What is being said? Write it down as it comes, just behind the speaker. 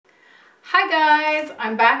Hi guys,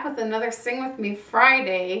 I'm back with another Sing With Me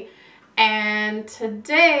Friday, and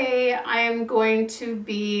today I am going to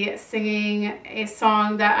be singing a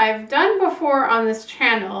song that I've done before on this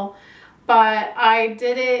channel, but I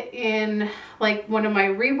did it in like one of my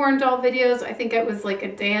Reborn Doll videos. I think it was like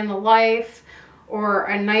a day in the life or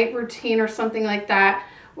a night routine or something like that,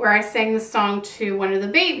 where I sang the song to one of the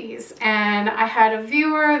babies, and I had a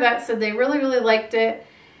viewer that said they really liked it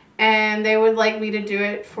and they would like me to do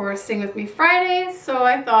it for Sing With Me Friday, so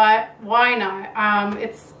I thought, why not?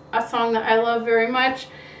 It's a song that I love very much.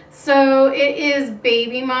 So it is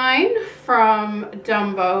Baby Mine from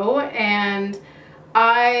Dumbo, and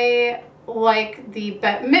I like the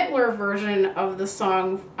Bette Midler version of the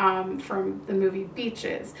song from the movie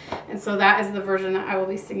Beaches, and so that is the version that I will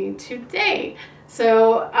be singing today.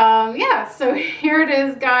 So yeah, so here it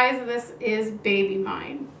is, guys. This is Baby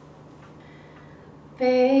Mine.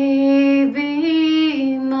 Baby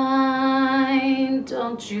mine,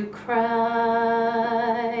 don't you cry.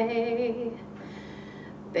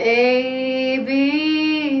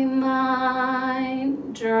 Baby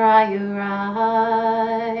mine, dry your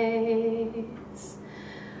eyes.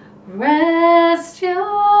 Rest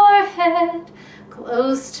your head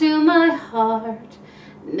close to my heart,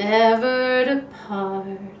 never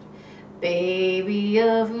depart, baby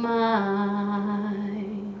of mine.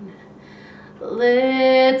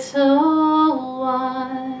 Little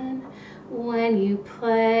one, when you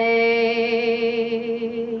play,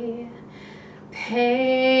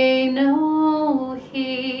 pay no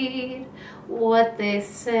heed what they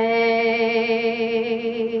say.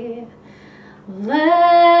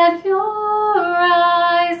 Let your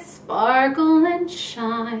eyes sparkle and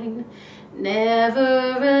shine,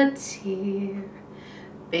 never a tear,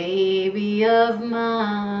 baby of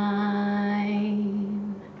mine.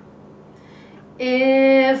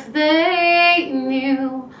 If they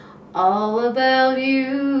knew all about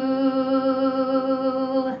you,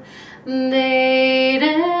 they'd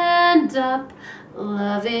end up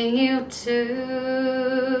loving you too.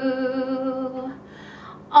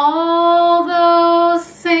 All those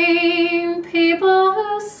same people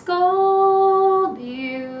who scold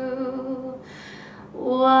you,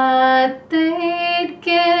 what they'd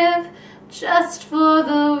give just for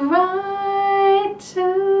the right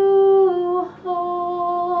to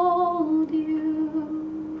hold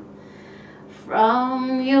you.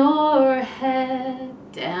 From your head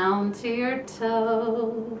down to your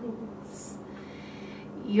toes,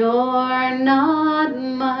 you're not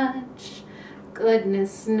much,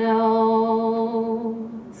 goodness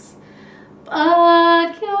knows,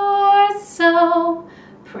 but you're so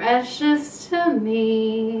precious to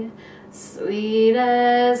me, sweet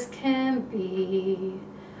as can be,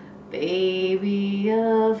 baby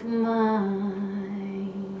of mine.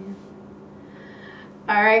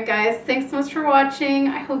 Alright guys, thanks so much for watching.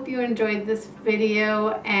 I hope you enjoyed this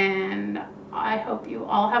video, and I hope you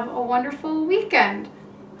all have a wonderful weekend.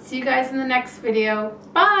 See you guys in the next video.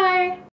 Bye!